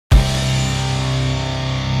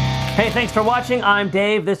Hey, thanks for watching. I'm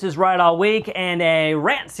Dave. This is Right All Week, and a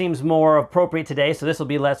rant seems more appropriate today, so this will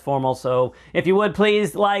be less formal. So if you would,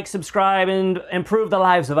 please like, subscribe, and improve the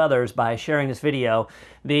lives of others by sharing this video.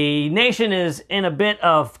 The nation is in a bit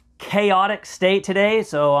of chaotic state today,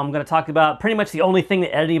 so I'm going to talk about pretty much the only thing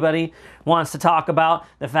that anybody wants to talk about,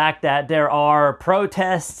 the fact that there are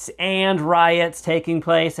protests and riots taking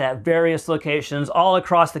place at various locations all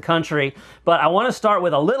across the country. But I want to start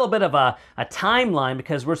with a little bit of a timeline,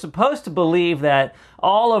 because we're supposed to believe that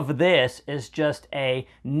all of this is just a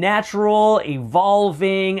natural,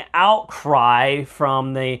 evolving outcry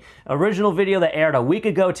from the original video that aired a week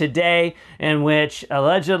ago today, in which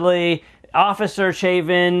allegedly Officer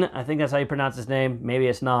Chauvin, I think that's how you pronounce his name, maybe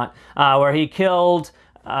it's not, where he killed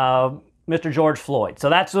Mr. George Floyd. So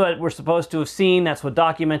that's what we're supposed to have seen. That's what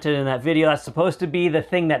documented in that video. That's supposed to be the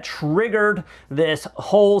thing that triggered this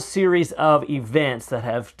whole series of events that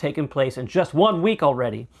have taken place in just 1 week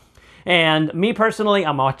already. And me personally,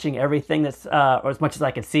 I'm watching everything that's, or as much as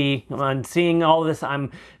I can see. I'm seeing all of this.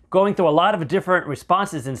 I'm going through a lot of different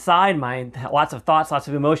responses inside my, lots of thoughts, lots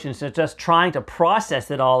of emotions, and just trying to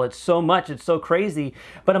process it all. It's so much, it's so crazy.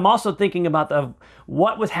 But I'm also thinking about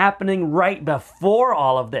what was happening right before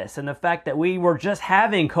all of this, and the fact that we were just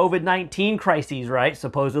having COVID-19 crises, right?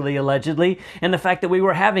 Supposedly, allegedly, and the fact that we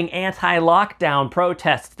were having anti-lockdown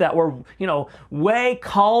protests that were, you know, way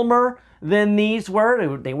calmer than these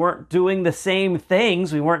were. They weren't doing the same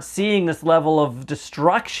things. We weren't seeing this level of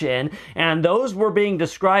destruction, and those were being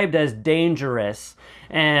described as dangerous.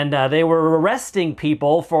 And they were arresting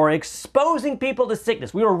people for exposing people to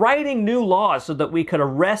sickness. We were writing new laws so that we could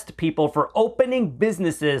arrest people for opening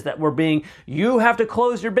businesses that were being, you have to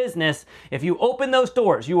close your business. If you open those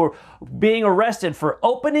doors, you were being arrested for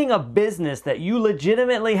opening a business that you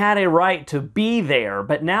legitimately had a right to be there.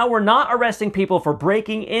 But now we're not arresting people for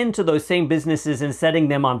breaking into those same businesses and setting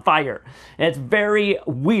them on fire. It's very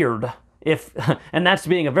weird. And that's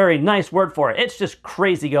being a very nice word for it. It's just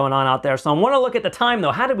crazy going on out there. So I want to look at the time,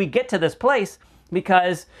 though. How did we get to this place?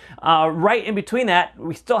 Because right in between that,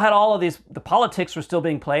 we still had all of these, the politics were still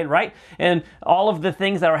being played, right? And all of the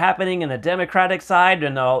things that were happening in the Democratic side,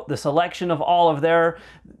 and the selection of all of their,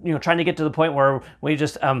 you know, trying to get to the point where we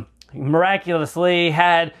just miraculously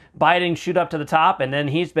had Biden shoot up to the top, and then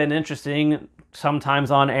he's been interesting,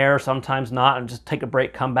 sometimes on air, sometimes not, and just take a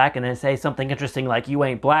break, come back, and then say something interesting like "you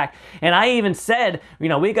ain't black." And I even said, you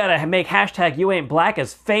know, we gotta make hashtag "you ain't black"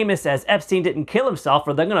 as famous as Epstein didn't kill himself,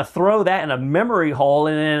 or they're gonna throw that in a memory hole.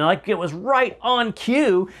 And then, like it was right on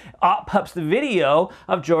cue, up pops the video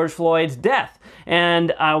of George Floyd's death.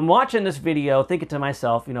 And I'm watching this video thinking to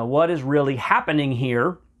myself, you know, what is really happening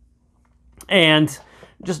here? And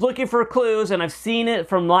just looking for clues, and I've seen it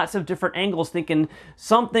from lots of different angles, thinking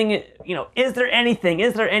something, you know, is there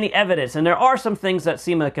any evidence? And there are some things that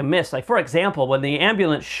seem like a miss. Like, for example, when the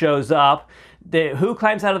ambulance shows up, who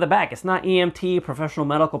climbs out of the back? It's not EMT, professional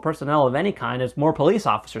medical personnel of any kind. It's more police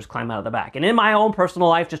officers climb out of the back. And in my own personal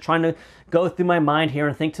life, just trying to go through my mind here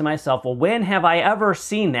and think to myself, well, when have I ever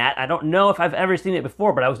seen that? I don't know if I've ever seen it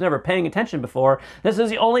before, but I was never paying attention before. This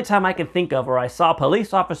is the only time I can think of where I saw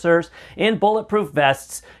police officers in bulletproof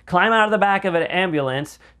vests climb out of the back of an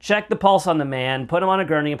ambulance, check the pulse on the man, put him on a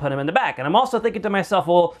gurney, and put him in the back. And I'm also thinking to myself,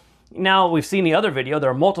 well, now we've seen the other video, there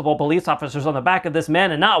are multiple police officers on the back of this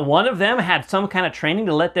man, and not one of them had some kind of training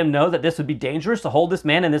to let them know that this would be dangerous to hold this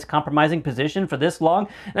man in this compromising position for this long.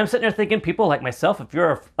 And I'm sitting there thinking, people like myself, if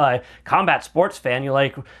you're a combat sports fan, you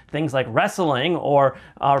like things like wrestling or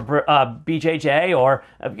BJJ, or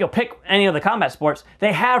you know, pick any of the combat sports,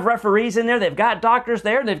 they have referees in there, they've got doctors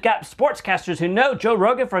there, they've got sportscasters who know. Joe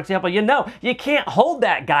Rogan, for example, you know, you can't hold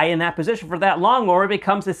that guy in that position for that long, or it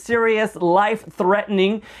becomes a serious,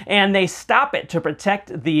 life-threatening, and they stop it to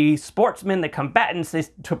protect the sportsmen, the combatants,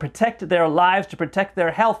 to protect their lives, to protect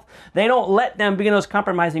their health. They don't let them be in those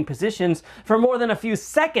compromising positions for more than a few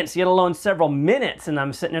seconds, yet alone several minutes. And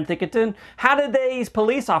I'm sitting there thinking, how did these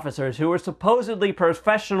police officers, who were supposedly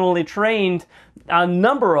professionally trained, a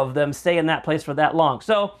number of them, stay in that place for that long?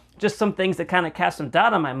 So just some things that kind of cast some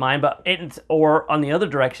doubt on my mind, but or on the other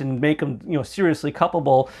direction, make them, you know, seriously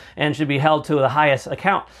culpable and should be held to the highest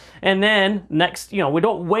account. And then next, you know, we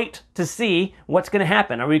don't wait to see what's going to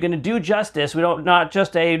happen. Are we going to do justice? We don't, not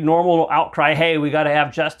just a normal outcry, hey, we got to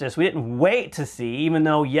have justice. We didn't wait to see, even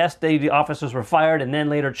though, yes, the officers were fired and then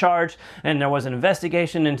later charged, and there was an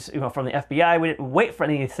investigation and, you know, from the FBI. We didn't wait for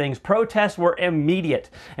any of these things. Protests were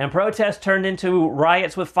immediate, and protests turned into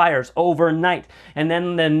riots with fires overnight. And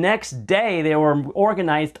then the next next day, they were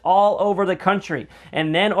organized all over the country.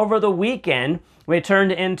 And then over the weekend, they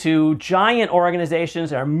turned into giant organizations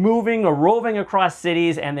that are moving or roving across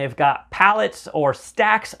cities, and they've got pallets or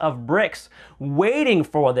stacks of bricks waiting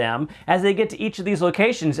for them as they get to each of these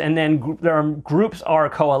locations. And then their groups are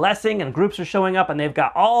coalescing and groups are showing up, and they've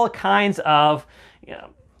got all kinds of,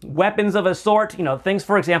 weapons of a sort, things,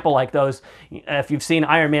 for example, like those, if you've seen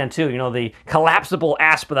Iron Man 2, the collapsible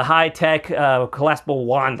asp, the high-tech collapsible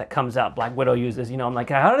wand that comes out, Black Widow uses, I'm like,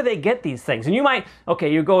 how do they get these things? And you might,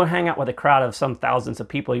 you go and hang out with a crowd of some thousands of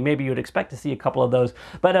people, maybe you'd expect to see a couple of those,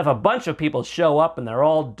 but if a bunch of people show up and they're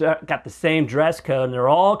all got the same dress code and they're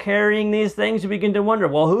all carrying these things, you begin to wonder,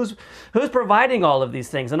 well, who's providing all of these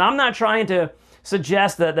things? And I'm not trying to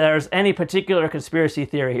suggest that there's any particular conspiracy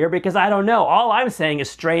theory here, because I don't know. All I'm saying is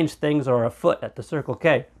strange things are afoot at the Circle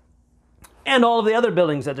K and all of the other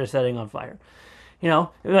buildings that they're setting on fire.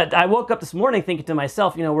 I woke up this morning thinking to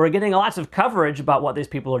myself, we're getting lots of coverage about what these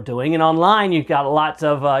people are doing, and online you've got lots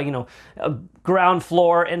of ground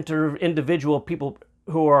floor individual people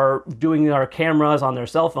who are doing our cameras on their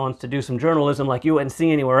cell phones to do some journalism like you wouldn't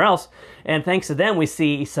see anywhere else. And thanks to them, we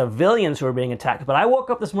see civilians who are being attacked. But I woke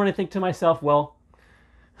up this morning thinking to myself, well,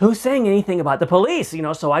 who's saying anything about the police?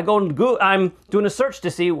 So I go and I'm doing a search to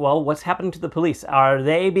see, well, what's happening to the police? Are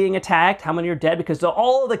they being attacked? How many are dead? Because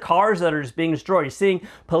all of the cars that are just being destroyed, you're seeing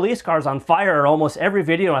police cars on fire in almost every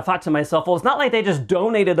video. And I thought to myself, well, it's not like they just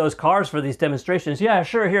donated those cars for these demonstrations. Yeah,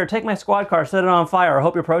 sure, here, take my squad car, set it on fire. I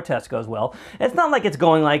hope your protest goes well. It's not like it's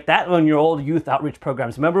going like that on your old youth outreach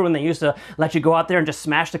programs. Remember when they used to let you go out there and just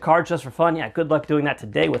smash the cars just for fun? Yeah, good luck doing that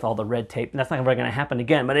today with all the red tape. That's not ever going to happen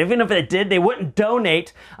again. But even if it did, they wouldn't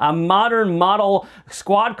donate a modern model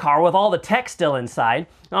squad car with all the tech still inside.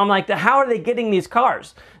 I'm like, how are they getting these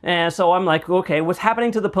cars? And so I'm like, okay, what's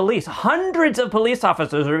happening to the police? Hundreds of police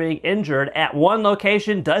officers are being injured at one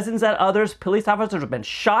location, dozens at others. Police officers have been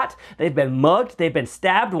shot, they've been mugged, they've been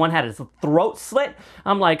stabbed, one had his throat slit.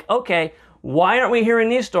 I'm like, okay, why aren't we hearing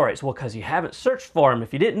these stories? Well, because you haven't searched for them.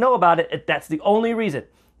 If you didn't know about it, that's the only reason.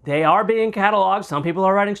 They are being cataloged. Some people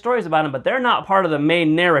are writing stories about them, but they're not part of the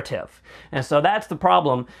main narrative. And so that's the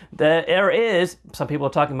problem. There is, some people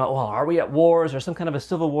are talking about, well, are we at wars or some kind of a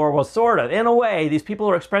civil war? Well, sort of. In a way, these people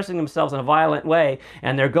are expressing themselves in a violent way,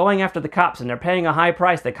 and they're going after the cops, and they're paying a high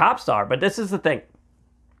price. The cops are, but this is the thing.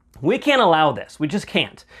 We can't allow this. We just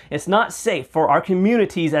can't. It's not safe for our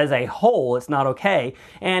communities as a whole. It's not okay.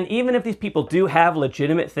 And even if these people do have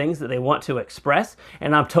legitimate things that they want to express,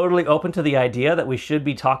 and I'm totally open to the idea that we should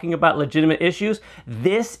be talking about legitimate issues,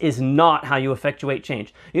 this is not how you effectuate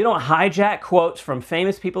change. You don't hijack quotes from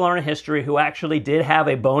famous people in our history who actually did have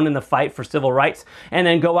a bone in the fight for civil rights and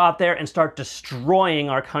then go out there and start destroying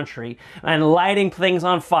our country and lighting things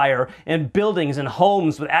on fire and buildings and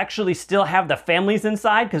homes that actually still have the families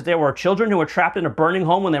inside because there were children who were trapped in a burning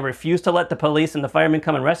home when they refused to let the police and the firemen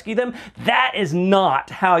come and rescue them. That is not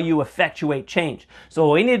how you effectuate change. So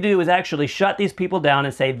what we need to do is actually shut these people down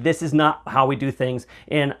and say, this is not how we do things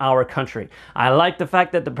in our country. I like the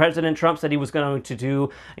fact that the President Trump said he was going to do,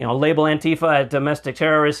 label Antifa a domestic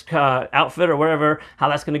terrorist outfit or whatever, how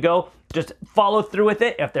that's going to go. Just follow through with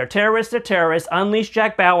it. If they're terrorists, they're terrorists. Unleash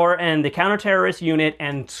Jack Bauer and the counter-terrorist unit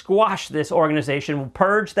and squash this organization.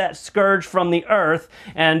 Purge that scourge from the earth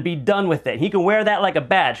and be done with it. He can wear that like a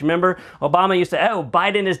badge. Remember, Obama used to say, oh,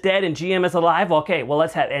 Biden is dead and GM is alive. Okay, well,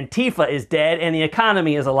 let's have Antifa is dead and the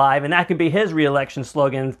economy is alive, and that can be his re-election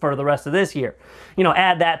slogan for the rest of this year.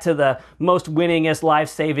 Add that to the most winningest,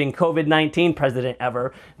 life-saving COVID-19 president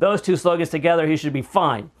ever. Those two slogans together, he should be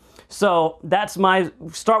fine. So that's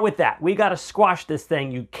start with that. We got to squash this thing.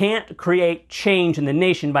 You can't create change in the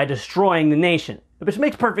nation by destroying the nation, which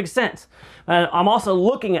makes perfect sense. I'm also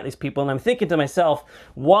looking at these people and I'm thinking to myself,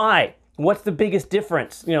 why? What's the biggest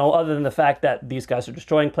difference, other than the fact that these guys are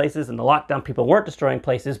destroying places and the lockdown people weren't destroying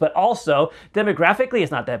places, but also demographically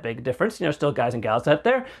it's not that big a difference. Still guys and gals out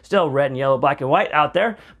there, still red and yellow, black and white out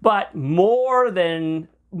there, but more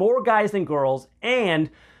guys than girls and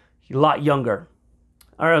a lot younger.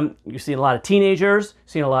 You're seeing a lot of teenagers,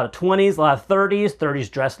 seeing a lot of 20s, a lot of 30s.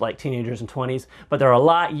 30s dressed like teenagers and 20s, but they're a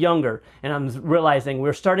lot younger. And I'm realizing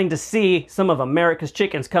we're starting to see some of America's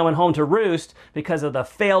chickens coming home to roost because of the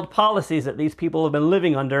failed policies that these people have been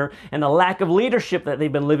living under and the lack of leadership that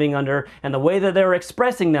they've been living under and the way that they're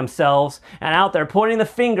expressing themselves and out there pointing the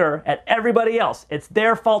finger at everybody else. It's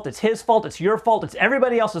their fault, it's his fault, it's your fault, it's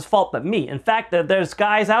everybody else's fault but me. In fact, there's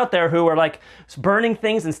guys out there who are like burning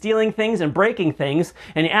things and stealing things and breaking things,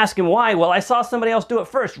 And you ask him why. Well, I saw somebody else do it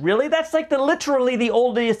first. Really? That's like literally the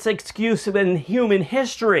oldest excuse in human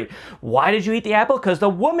history. Why did you eat the apple? Because the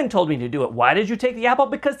woman told me to do it. Why did you take the apple?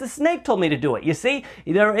 Because the snake told me to do it. You see,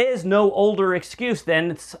 there is no older excuse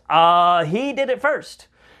than he did it first.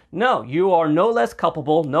 No, you are no less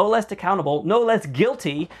culpable, no less accountable, no less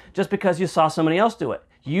guilty just because you saw somebody else do it.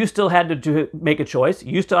 You still had to make a choice.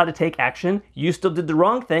 You still had to take action. You still did the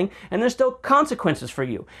wrong thing, and there's still consequences for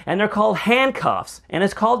you. And they're called handcuffs, and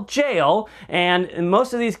it's called jail. And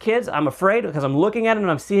most of these kids, I'm afraid, because I'm looking at them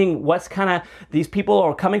and I'm seeing what's kind of, these people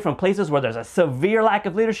are coming from places where there's a severe lack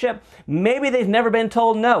of leadership. Maybe they've never been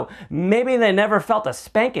told no. Maybe they never felt a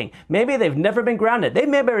spanking. Maybe they've never been grounded. They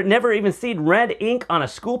may never even seen red ink on a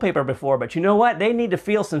school paper before, but you know what? They need to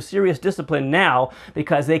feel some serious discipline now,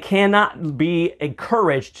 because they cannot be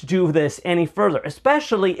encouraged to do this any further,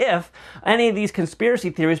 especially if any of these conspiracy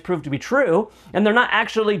theories prove to be true and they're not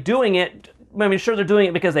actually doing it. I mean, sure, they're doing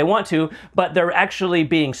it because they want to, but they're actually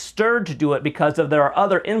being stirred to do it because there are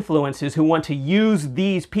other influences who want to use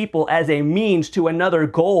these people as a means to another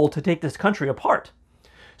goal to take this country apart.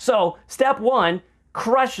 So, step one,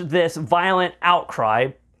 crush this violent outcry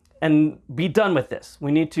and be done with this.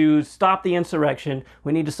 We need to stop the insurrection.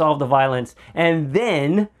 We need to solve the violence. And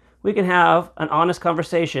then we can have an honest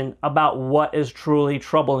conversation about what is truly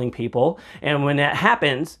troubling people. And when that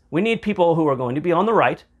happens, we need people who are going to be on the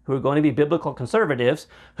right, who are going to be biblical conservatives,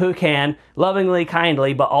 who can lovingly,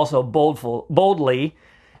 kindly, but also boldly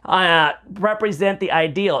represent the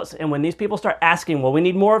ideals. And when these people start asking, well, we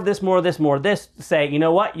need more of this, more of this, more of this, say, you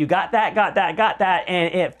know what, you got that,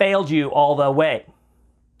 and it failed you all the way.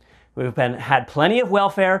 We've had plenty of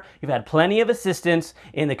welfare, you've had plenty of assistance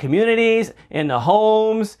in the communities, in the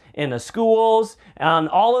homes, in the schools, and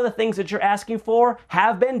all of the things that you're asking for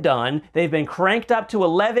have been done. They've been cranked up to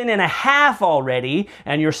 11 and a half already,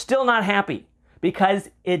 and you're still not happy because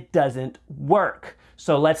it doesn't work.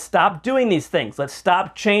 So let's stop doing these things. Let's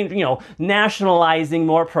stop nationalizing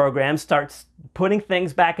more programs, start putting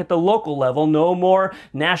things back at the local level. No more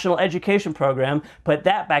national education program. Put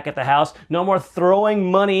that back at the house. No more throwing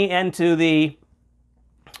money into the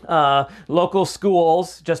local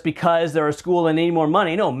schools just because they're a school and need more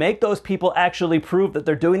money. No, make those people actually prove that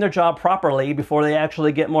they're doing their job properly before they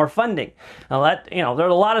actually get more funding. Now there are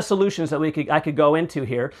a lot of solutions that I could go into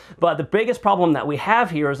here, but the biggest problem that we have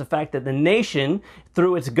here is the fact that the nation,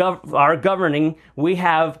 through our governing, we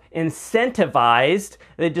have incentivized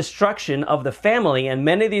the destruction of the family. And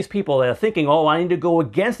many of these people that are thinking, oh, I need to go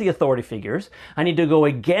against the authority figures, I need to go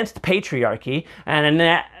against patriarchy, and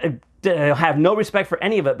have no respect for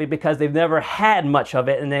any of it because they've never had much of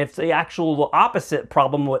it, and it's the actual opposite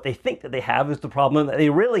problem. What they think that they have is the problem that they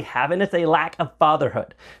really have, and it's a lack of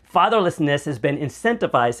fatherhood. Fatherlessness has been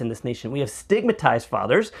incentivized in this nation. We have stigmatized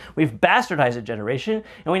fathers, we've bastardized a generation,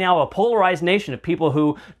 and we now have a polarized nation of people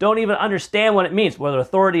who don't even understand what it means, whether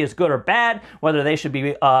authority is good or bad, whether they should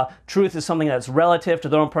be, truth is something that's relative to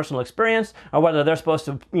their own personal experience, or whether they're supposed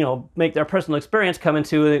to, make their personal experience come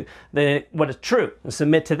into what is true and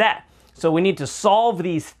submit to that. So we need to solve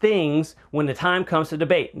these things when the time comes to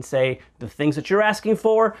debate and say, the things that you're asking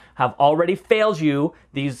for have already failed you.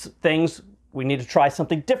 These things, we need to try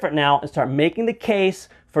something different now and start making the case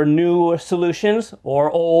for new solutions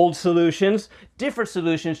or old solutions, different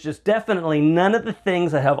solutions, just definitely none of the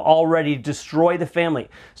things that have already destroyed the family.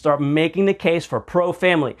 Start making the case for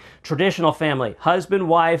pro-family, traditional family, husband,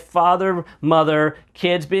 wife, father, mother,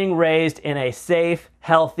 kids being raised in a safe,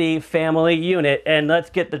 healthy family unit, and let's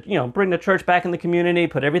get bring the church back in the community,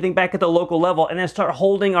 put everything back at the local level, and then start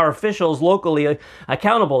holding our officials locally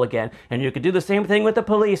accountable again. And you could do the same thing with the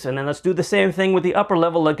police, and then let's do the same thing with the upper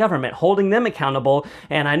level of government, holding them accountable.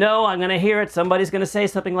 And I know I'm going to hear it, somebody's going to say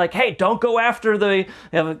something like, hey, don't go after the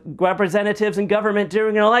representatives in government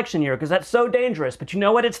during an election year because that's so dangerous. But you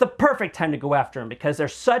know what? It's the perfect time to go after them because they're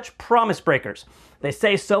such promise breakers. They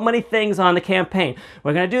say so many things on the campaign.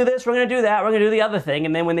 We're going to do this, we're going to do that, we're going to do the other thing.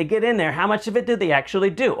 And then when they get in there, how much of it did they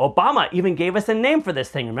actually do? Obama even gave us a name for this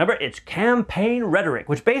thing. Remember, it's campaign rhetoric,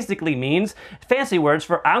 which basically means fancy words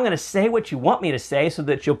for I'm going to say what you want me to say so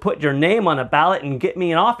that you'll put your name on a ballot and get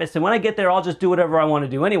me in office. And when I get there, I'll just do whatever I want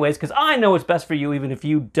to do anyways because I know what's best for you even if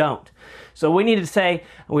you don't. So we need to say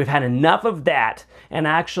we've had enough of that and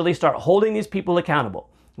actually start holding these people accountable.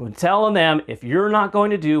 We're telling them, if you're not going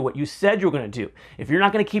to do what you said you're going to do, if you're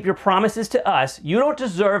not going to keep your promises to us, you don't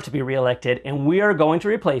deserve to be reelected, and we are going to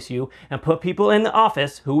replace you and put people in the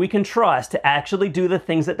office who we can trust to actually do the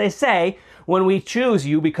things that they say when we choose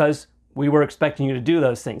you because we were expecting you to do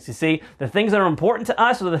those things. You see, the things that are important to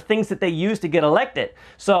us are the things that they use to get elected.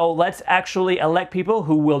 So let's actually elect people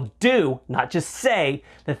who will do, not just say,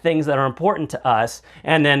 the things that are important to us.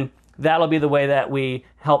 And then that'll be the way that we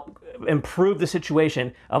help improve the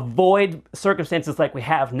situation, avoid circumstances like we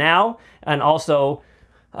have now, and also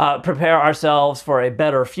prepare ourselves for a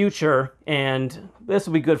better future. And this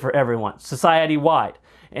will be good for everyone, society-wide.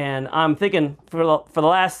 And I'm thinking for the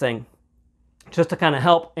last thing, just to kind of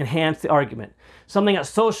help enhance the argument, something that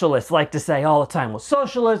socialists like to say all the time, well,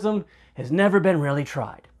 socialism has never been really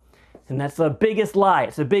tried. And that's the biggest lie,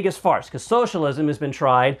 it's the biggest farce, because socialism has been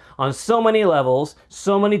tried on so many levels,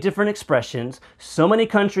 so many different expressions, so many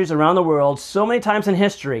countries around the world, so many times in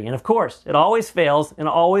history. And of course, it always fails and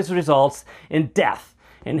always results in death.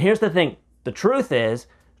 And here's the thing, the truth is,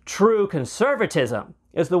 true conservatism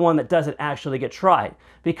is the one that doesn't actually get tried,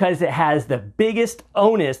 because it has the biggest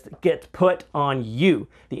onus that gets put on you.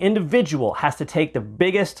 The individual has to take the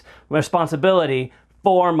biggest responsibility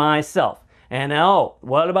for myself. And oh,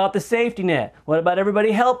 what about the safety net? What about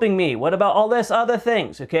everybody helping me? What about all this other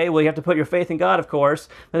things? Okay, well, you have to put your faith in God, of course,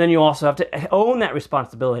 but then you also have to own that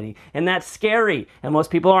responsibility. And that's scary. And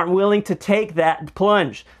most people aren't willing to take that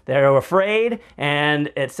plunge. They're afraid,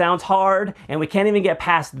 and it sounds hard, and we can't even get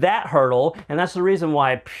past that hurdle. And that's the reason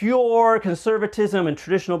why pure conservatism and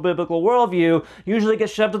traditional biblical worldview usually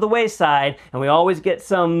gets shoved to the wayside, and we always get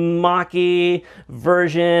some mocky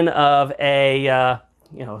version of an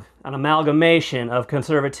amalgamation of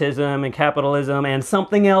conservatism and capitalism and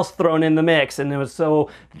something else thrown in the mix. And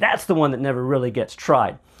that's the one that never really gets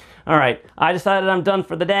tried. All right, I decided I'm done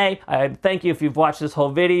for the day. I thank you if you've watched this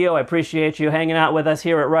whole video. I appreciate you hanging out with us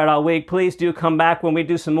here at Right All Week. Please do come back when we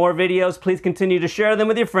do some more videos. Please continue to share them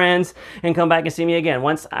with your friends and come back and see me again.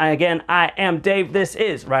 I am Dave. This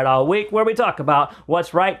is Right All Week, where we talk about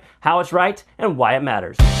what's right, how it's right, and why it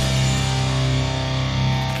matters.